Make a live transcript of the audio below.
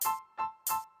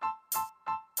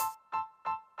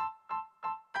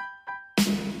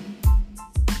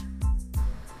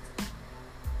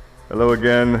Hello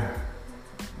again,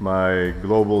 my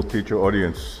global teacher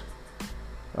audience.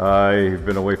 I've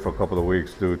been away for a couple of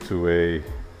weeks due to a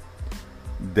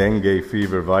dengue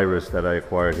fever virus that I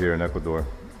acquired here in Ecuador,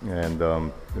 and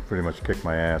it pretty much kicked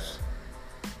my ass,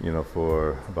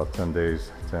 for about 10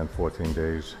 days, 14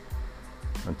 days,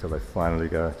 until I finally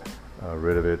got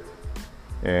rid of it.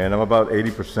 And I'm about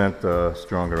 80%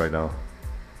 stronger right now.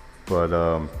 But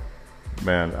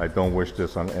man, I don't wish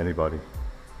this on anybody.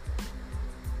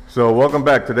 So welcome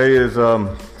back. Today is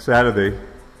Saturday,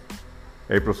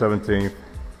 April 17th,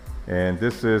 and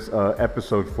this is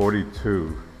episode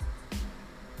 42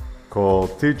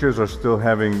 called Teachers Are Still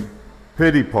Having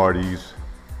Pity Parties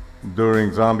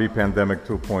During Zombie Pandemic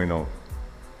 2.0.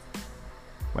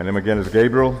 My name again is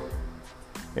Gabriel,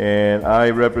 and I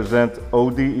represent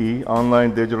ODE,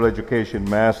 Online Digital Education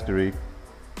Mastery.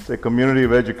 It's a community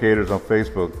of educators on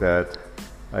Facebook that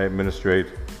I administrate,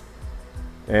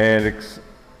 and it's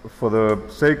for the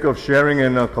sake of sharing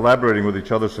and collaborating with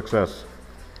each other's success.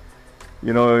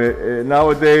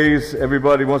 Nowadays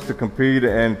everybody wants to compete,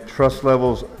 and trust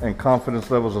levels and confidence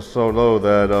levels are so low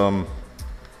that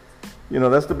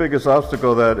that's the biggest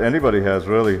obstacle that anybody has,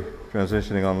 really,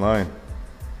 transitioning online.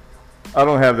 I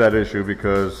don't have that issue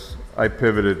because I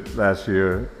pivoted last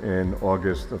year in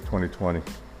August of 2020.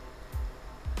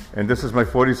 And this is my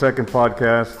 42nd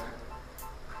podcast,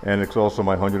 and it's also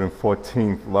my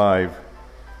 114th live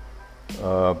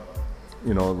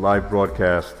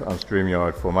broadcast on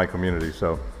StreamYard for my community.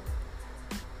 So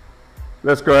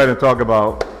let's go ahead and talk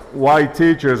about why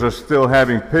teachers are still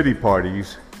having pity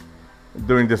parties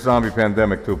during this zombie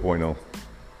pandemic 2.0.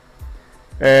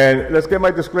 And let's get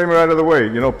my disclaimer out of the way.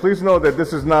 Please know that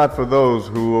this is not for those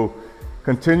who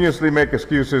continuously make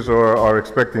excuses or are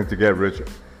expecting to get rich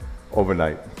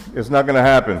overnight. It's not going to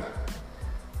happen.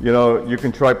 You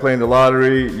can try playing the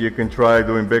lottery, you can try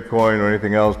doing Bitcoin or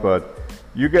anything else, but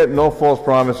you get no false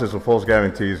promises or false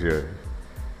guarantees here.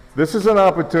 This is an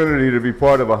opportunity to be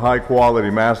part of a high-quality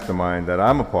mastermind that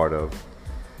I'm a part of,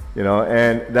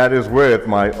 and that is with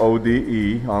my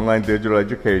ODE, Online Digital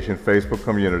Education, Facebook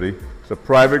community. It's a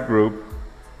private group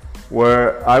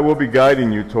where I will be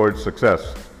guiding you towards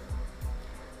success.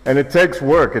 And it takes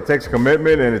work, it takes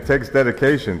commitment, and it takes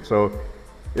dedication. So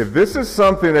if this is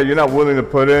something that you're not willing to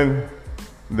put in,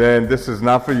 then this is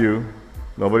not for you.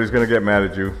 Nobody's going to get mad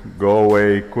at you. Go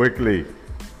away quickly.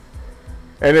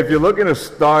 And if you're looking to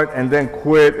start and then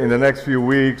quit in the next few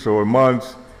weeks or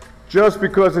months just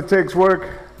because it takes work,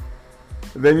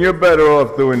 then you're better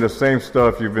off doing the same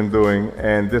stuff you've been doing,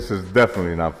 and this is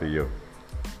definitely not for you.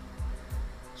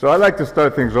 So I like to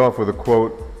start things off with a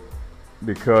quote,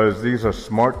 because these are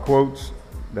smart quotes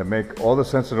that make all the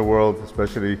sense in the world,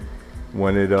 especially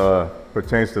when it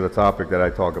pertains to the topic that I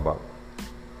talk about.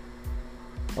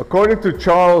 According to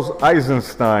Charles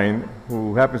Eisenstein,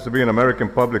 who happens to be an American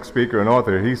public speaker and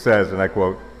author, he says, and I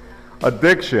quote,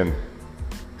 "Addiction,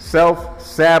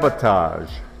 self-sabotage,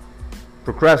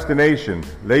 procrastination,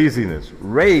 laziness,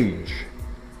 rage,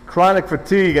 chronic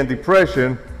fatigue, and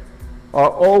depression are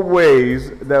all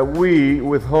ways that we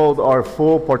withhold our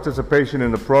full participation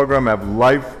in the program of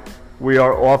life we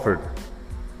are offered.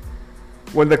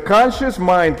 When the conscious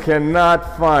mind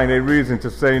cannot find a reason to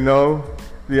say no,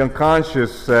 the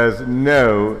unconscious says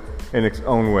no in its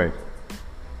own way."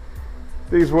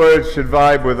 These words should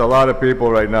vibe with a lot of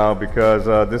people right now, because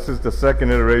this is the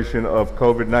second iteration of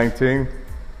COVID-19,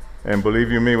 and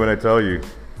believe you me when I tell you,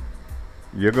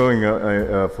 you're going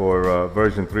for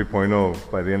version 3.0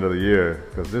 by the end of the year,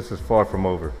 because this is far from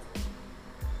over.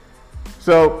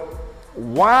 So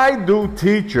why do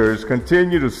teachers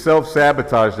continue to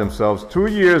self-sabotage themselves 2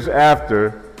 years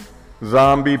after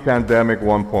Zombie Pandemic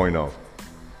 1.0?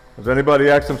 Has anybody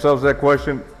asked themselves that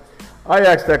question? I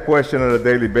ask that question on a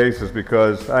daily basis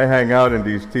because I hang out in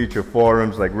these teacher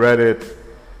forums like Reddit,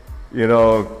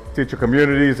 teacher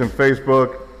communities and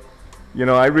Facebook.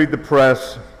 I read the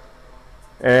press,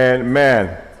 and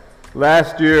man,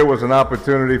 last year was an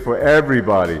opportunity for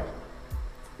everybody,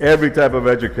 every type of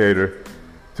educator,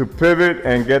 to pivot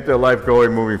and get their life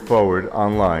going moving forward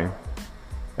online.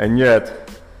 And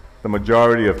yet, the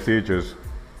majority of teachers,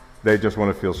 they just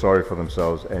want to feel sorry for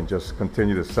themselves and just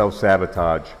continue to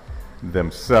self-sabotage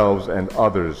themselves and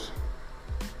others.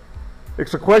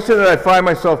 It's a question that I find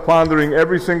myself pondering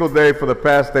every single day for the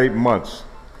past 8 months.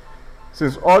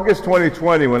 Since August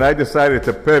 2020, when I decided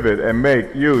to pivot and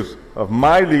make use of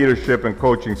my leadership and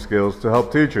coaching skills to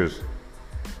help teachers,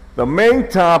 the main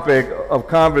topic of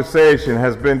conversation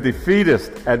has been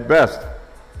defeatist at best.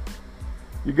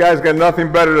 You guys got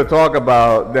nothing better to talk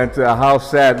about than how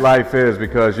sad life is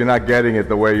because you're not getting it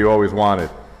the way you always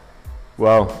wanted.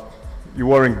 Well, you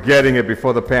weren't getting it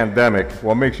before the pandemic,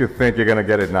 what makes you think you're going to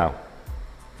get it now?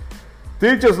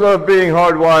 Teachers love being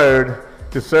hardwired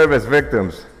to serve as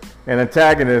victims and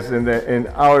antagonists in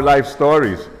our life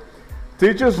stories.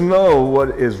 Teachers know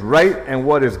what is right and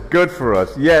what is good for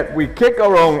us, yet we kick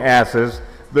our own asses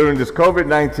during this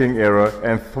COVID-19 era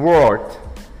and thwart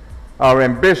our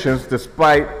ambitions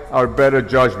despite our better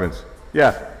judgments.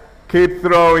 Yeah, keep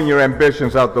throwing your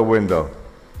ambitions out the window.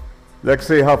 Let's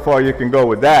see how far you can go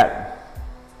with that.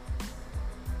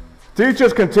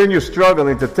 Teachers continue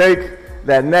struggling to take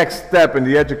that next step in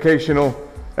the educational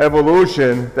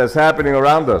evolution that's happening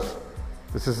around us.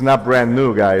 This is not brand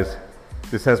new, guys.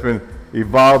 This has been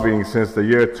evolving since the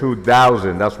year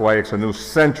 2000. That's why it's a new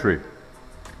century.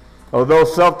 Although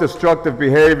self-destructive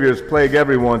behaviors plague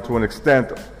everyone to an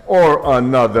extent or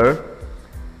another,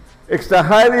 it's the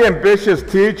highly ambitious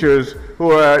teachers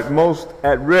who are most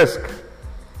at risk.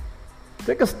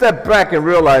 Take a step back and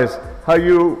realize how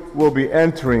you will be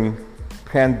entering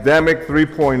Pandemic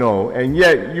 3.0, and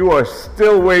yet you are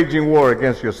still waging war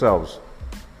against yourselves.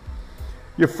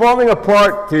 You're falling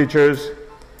apart, teachers,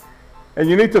 and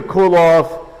you need to cool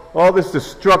off all this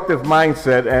destructive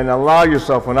mindset and allow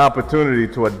yourself an opportunity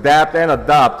to adapt and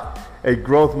adopt a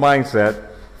growth mindset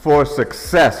for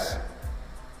success.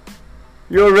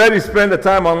 You already spend the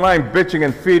time online bitching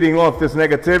and feeding off this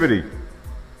negativity.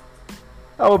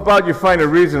 How about you find a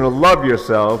reason to love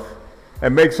yourself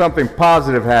and make something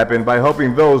positive happen by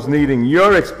helping those needing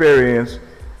your experience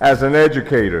as an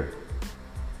educator?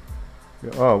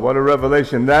 Oh, what a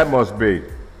revelation that must be.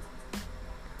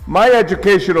 My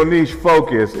educational niche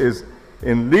focus is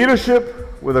in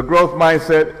leadership with a growth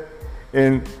mindset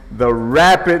in the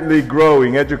rapidly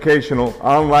growing educational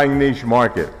online niche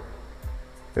market.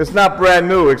 It's not brand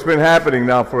new. It's been happening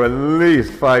now for at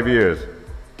least 5 years.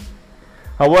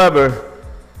 However,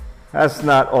 that's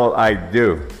not all I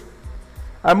do.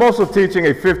 I'm also teaching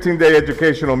a 15-day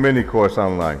educational mini course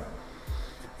online.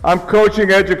 I'm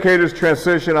coaching educators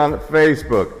transition on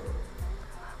Facebook.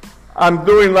 I'm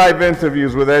doing live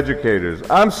interviews with educators.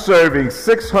 I'm serving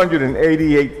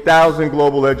 688,000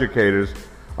 global educators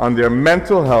on their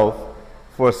mental health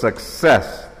for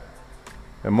success.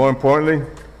 And more importantly,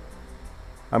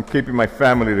 I'm keeping my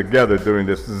family together during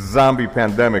this zombie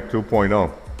pandemic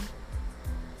 2.0.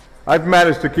 I've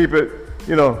managed to keep it,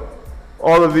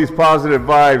 all of these positive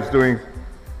vibes during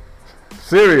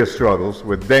serious struggles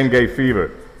with dengue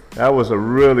fever. That was a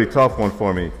really tough one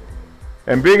for me.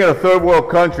 And being in a third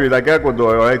world country like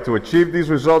Ecuador, right, to achieve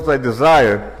these results I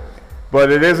desire,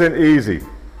 but it isn't easy.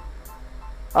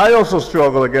 I also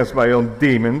struggle against my own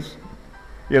demons,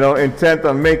 intent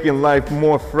on making life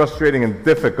more frustrating and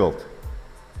difficult.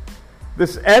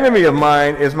 This enemy of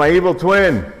mine is my evil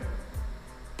twin.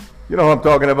 You know who I'm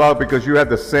talking about because you have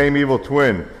the same evil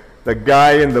twin. The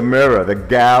guy in the mirror, the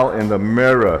gal in the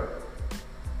mirror.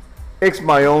 It's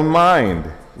my own mind,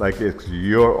 like it's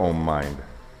your own mind.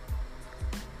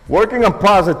 Working on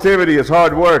positivity is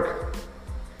hard work,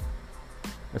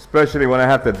 especially when I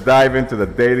have to dive into the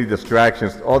daily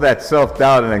distractions, all that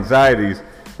self-doubt and anxieties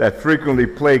that frequently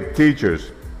plague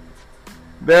teachers.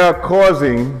 They are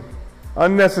causing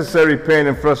unnecessary pain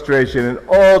and frustration in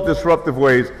all disruptive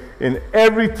ways in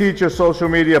every teacher social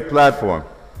media platform.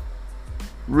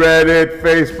 Reddit,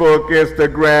 Facebook,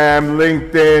 Instagram,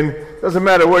 LinkedIn, doesn't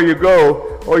matter where you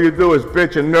go, all you do is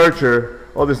bitch and nurture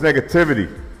all this negativity.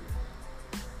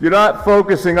 You're not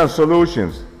focusing on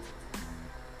solutions.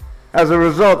 As a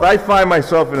result, I find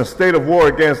myself in a state of war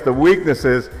against the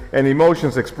weaknesses and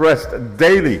emotions expressed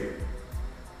daily.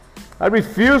 I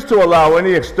refuse to allow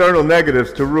any external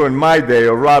negatives to ruin my day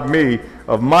or rob me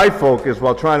of my focus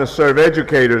while trying to serve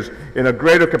educators in a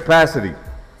greater capacity.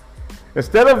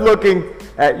 Instead of looking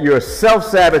at your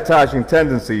self-sabotaging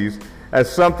tendencies as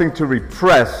something to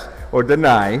repress or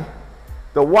deny,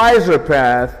 the wiser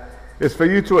path is for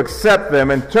you to accept them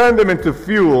and turn them into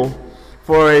fuel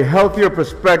for a healthier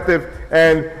perspective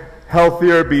and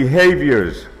healthier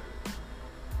behaviors.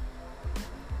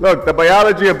 Look, the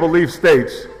biology of belief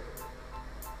states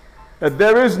that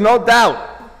there is no doubt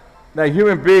that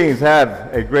human beings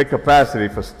have a great capacity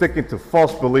for sticking to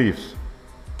false beliefs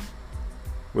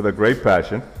with a great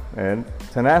passion and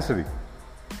tenacity.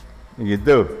 And you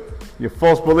do. Your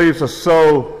false beliefs are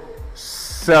so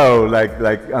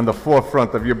like on the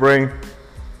forefront of your brain.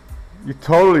 You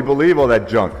totally believe all that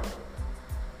junk.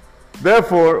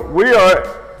 Therefore, we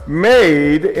are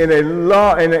made in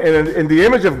the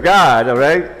image of God, all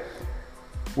right?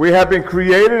 We have been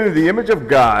created in the image of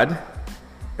God,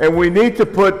 and we need to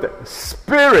put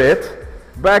spirit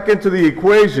back into the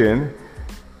equation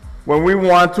when we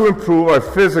want to improve our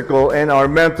physical and our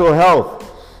mental health.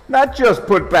 Not just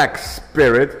put back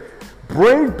spirit,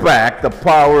 bring back the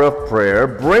power of prayer,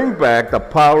 bring back the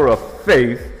power of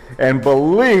faith and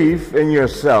belief in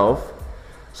yourself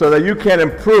so that you can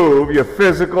improve your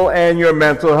physical and your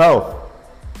mental health.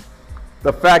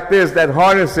 The fact is that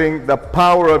harnessing the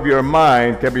power of your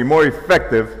mind can be more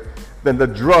effective than the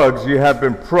drugs you have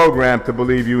been programmed to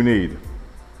believe you need.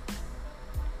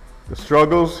 The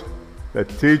struggles that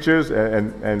teachers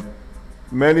and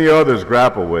many others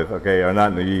grapple with, okay, are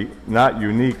not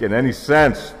unique in any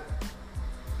sense.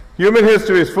 Human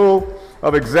history is full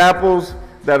of examples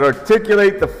that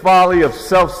articulate the folly of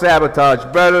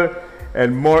self-sabotage better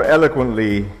and more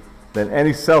eloquently than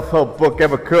any self-help book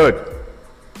ever could.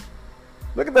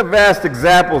 Look at the vast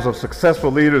examples of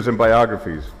successful leaders in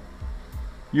biographies.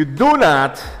 You do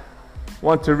not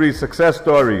want to read success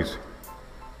stories.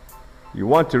 You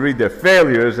want to read their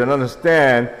failures and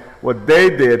understand what they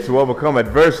did to overcome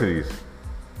adversities.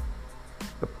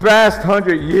 The past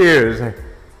 100 years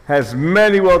has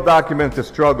many well-documented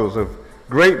struggles of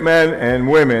great men and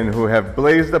women who have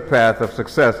blazed the path of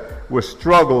success with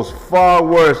struggles far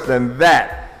worse than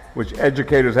that which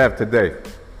educators have today.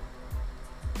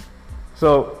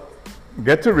 So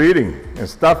get to reading and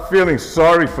stop feeling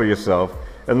sorry for yourself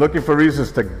and looking for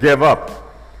reasons to give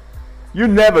up. You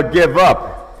never give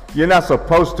up. You're not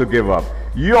supposed to give up.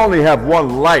 You only have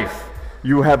one life.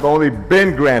 You have only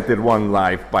been granted one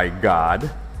life by God.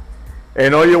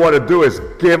 And all you want to do is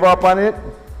give up on it?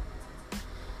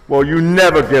 Well, you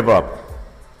never give up.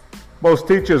 Most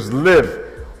teachers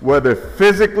live, whether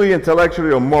physically,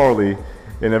 intellectually, or morally,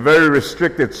 in a very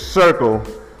restricted circle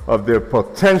of their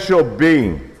potential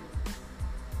being.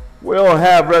 We all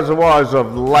have reservoirs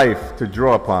of life to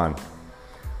draw upon,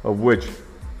 of which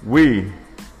we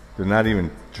do not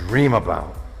even dream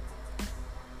about.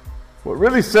 What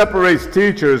really separates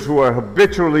teachers who are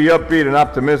habitually upbeat and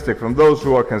optimistic from those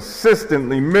who are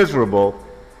consistently miserable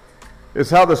is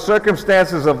how the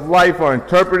circumstances of life are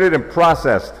interpreted and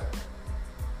processed.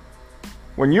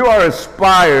 When you are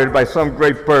inspired by some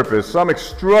great purpose, some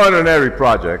extraordinary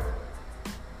project,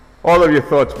 all of your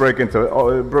thoughts break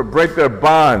their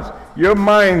bonds. Your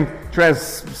mind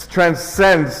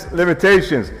transcends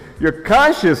limitations. Your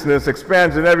consciousness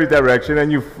expands in every direction,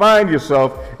 and you find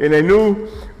yourself in a new,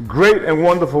 great, and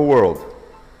wonderful world.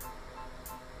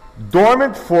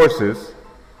 Dormant forces,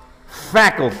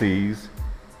 faculties,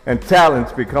 and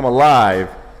talents become alive,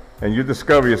 and you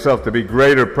discover yourself to be a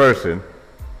greater person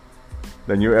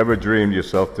than you ever dreamed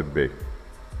yourself to be.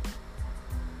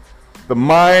 The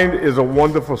mind is a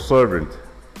wonderful servant,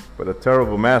 but a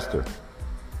terrible master.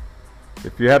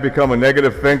 If you have become a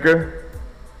negative thinker,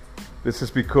 this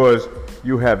is because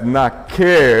you have not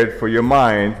cared for your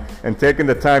mind and taken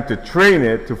the time to train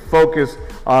it to focus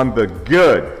on the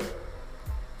good.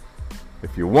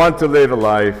 If you want to live a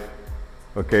life,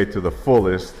 okay, to the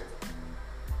fullest,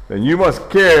 then you must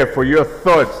care for your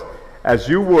thoughts as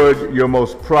you would your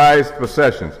most prized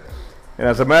possessions. And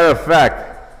as a matter of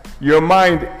fact, your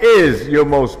mind is your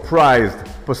most prized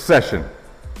possession.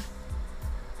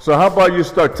 So how about you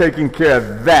start taking care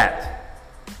of that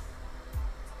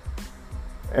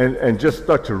and just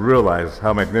start to realize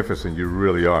how magnificent you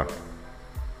really are.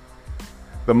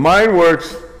 The mind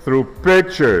works through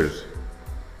pictures.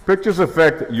 Pictures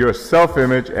affect your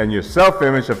self-image, and your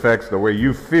self-image affects the way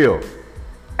you feel,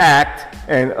 act,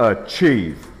 and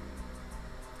achieve.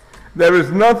 There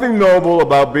is nothing noble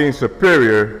about being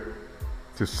superior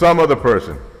to some other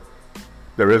person.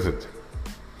 There isn't.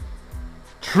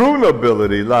 True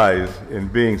nobility lies in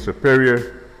being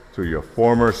superior to your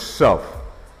former self.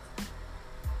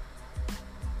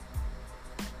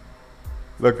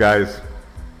 Look, guys,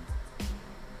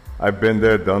 I've been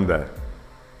there, done that.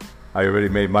 I already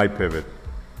made my pivot.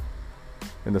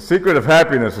 And the secret of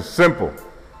happiness is simple.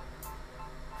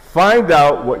 Find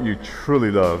out what you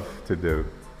truly love to do,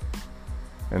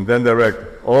 and then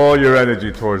direct all your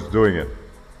energy towards doing it.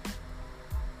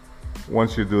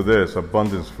 Once you do this,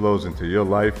 abundance flows into your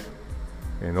life,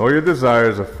 and all your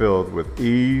desires are filled with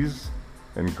ease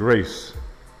and grace.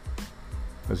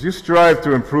 As you strive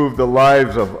to improve the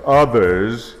lives of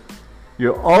others,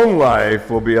 your own life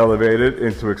will be elevated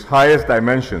into its highest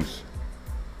dimensions.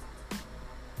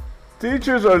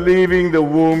 Teachers are leaving the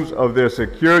wombs of their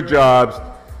secure jobs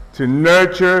to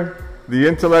nurture the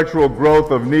intellectual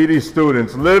growth of needy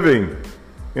students living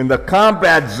in the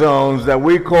combat zones that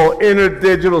we call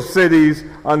interdigital cities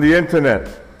on the internet.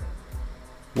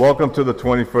 Welcome to the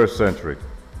 21st century.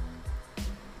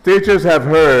 Teachers have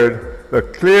heard the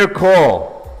clear call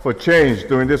for change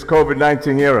during this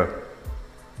COVID-19 era.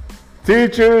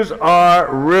 Teachers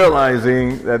are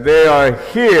realizing that they are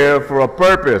here for a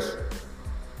purpose,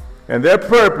 And their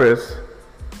purpose,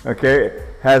 okay,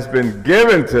 has been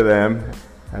given to them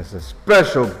as a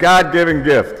special God-given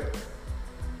gift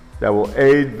that will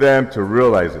aid them to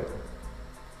realize it.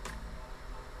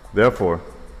 Therefore,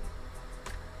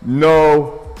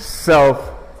 no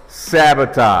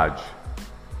self-sabotage.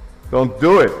 Don't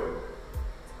do it.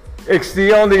 It's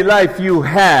the only life you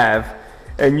have,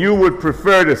 and you would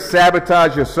prefer to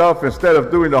sabotage yourself instead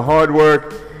of doing the hard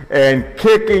work and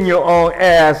kicking your own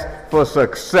ass for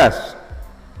success.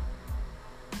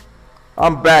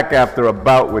 I'm back after a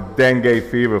bout with dengue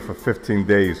fever for 15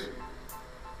 days.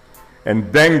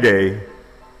 And dengue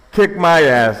kicked my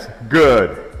ass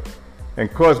good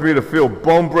and caused me to feel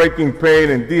bone-breaking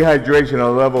pain and dehydration at a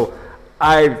level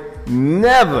I've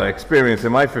never experienced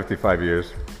in my 55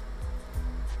 years.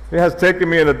 It has taken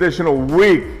me an additional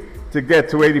week to get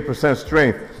to 80%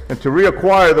 strength and to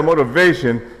reacquire the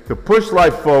motivation to push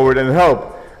life forward and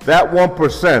help that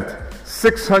 1%,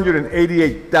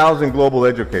 688,000 global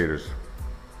educators.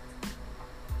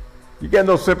 You get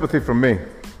no sympathy from me,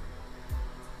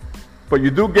 but you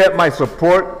do get my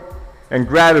support and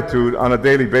gratitude on a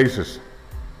daily basis.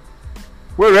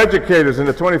 We're educators in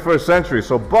the 21st century,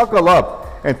 so buckle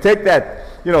up and take that,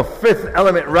 fifth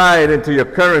element ride into your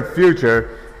current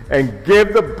future and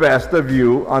give the best of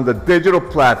you on the digital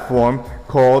platform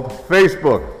called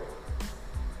Facebook.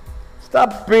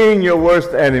 Stop being your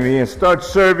worst enemy and start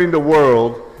serving the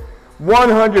world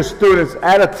 100 students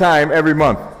at a time every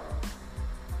month.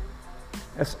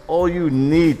 That's all you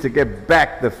need to get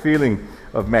back the feeling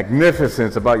of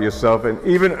magnificence about yourself and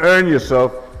even earn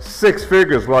yourself 6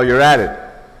 figures while you're at it.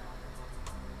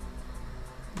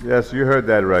 Yes, you heard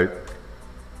that right.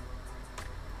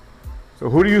 So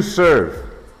who do you serve?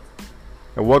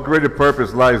 And what greater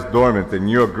purpose lies dormant in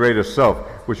your greater self,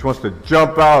 which wants to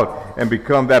jump out and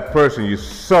become that person you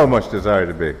so much desire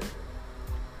to be?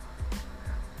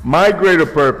 My greater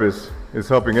purpose is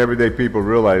helping everyday people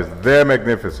realize their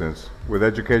magnificence with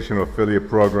educational affiliate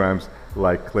programs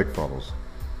like ClickFunnels.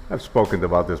 I've spoken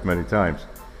about this many times.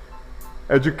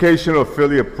 Educational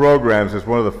affiliate programs is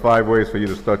one of the 5 ways for you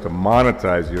to start to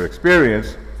monetize your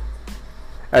experience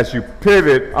as you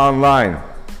pivot online.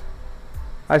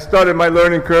 I started my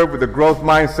learning curve with a growth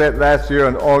mindset last year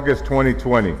in August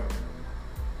 2020.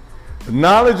 The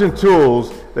knowledge and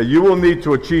tools that you will need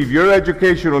to achieve your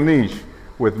educational niche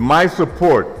with my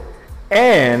support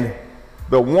and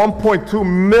the 1.2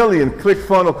 million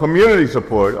ClickFunnels community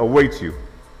support awaits you.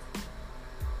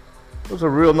 Those are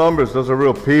real numbers, those are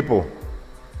real people.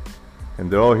 And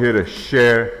they're all here to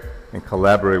share and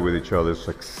collaborate with each other's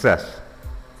success.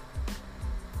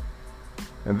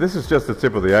 And this is just the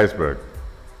tip of the iceberg.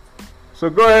 So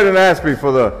go ahead and ask me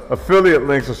for the affiliate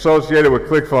links associated with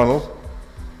ClickFunnels.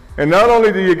 And not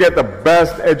only do you get the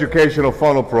best educational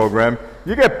funnel program,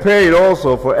 you get paid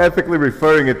also for ethically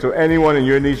referring it to anyone in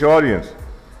your niche audience.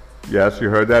 Yes, you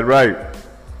heard that right.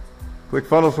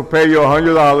 ClickFunnels will pay you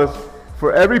 $100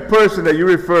 for every person that you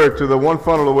refer to the One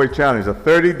Funnel Away Challenge, a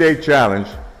 30-day challenge.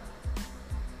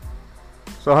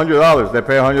 So $100, they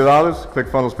pay $100,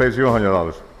 ClickFunnels pays you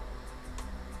 $100.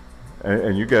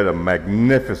 And you get a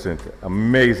magnificent,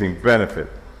 amazing benefit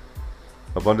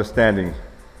of understanding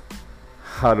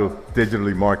how to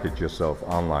digitally market yourself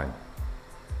online.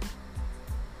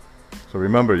 So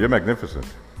remember, you're magnificent.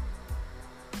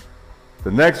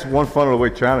 The next One Funnel Away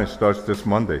Challenge starts this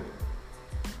Monday.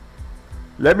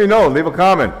 Let me know, leave a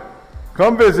comment.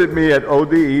 Come visit me at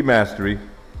ODE Mastery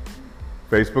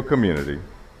Facebook community.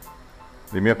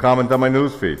 Leave me a comment on my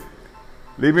newsfeed.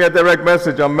 Leave me a direct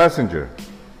message on Messenger.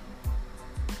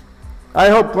 I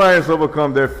help clients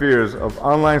overcome their fears of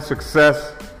online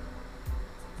success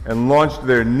and launch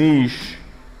their niche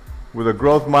with a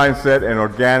growth mindset and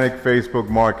organic Facebook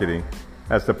marketing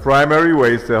as the primary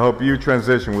ways to help you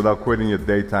transition without quitting your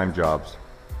daytime jobs.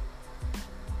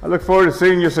 I look forward to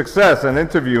seeing your success and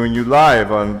interviewing you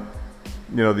live on,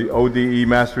 the ODE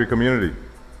Mastery community.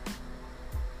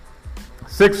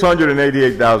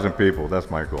 688,000 people, that's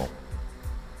my goal.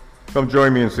 Come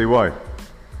join me and see why.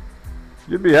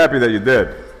 You'd be happy that you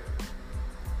did.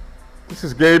 This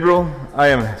is Gabriel. I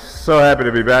am so happy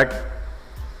to be back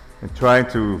and trying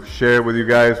to share with you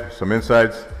guys some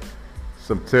insights,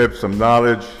 some tips, some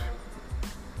knowledge.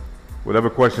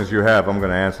 Whatever questions you have, I'm going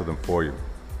to answer them for you.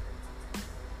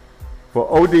 For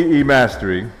ODE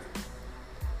Mastery,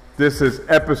 this is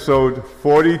episode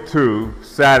 42,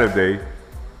 Saturday,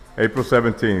 April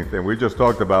 17th, and we just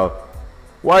talked about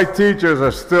why teachers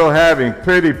are still having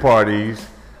pity parties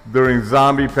during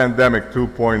Zombie Pandemic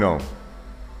 2.0.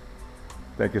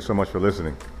 Thank you so much for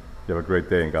listening. You have a great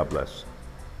day and God bless.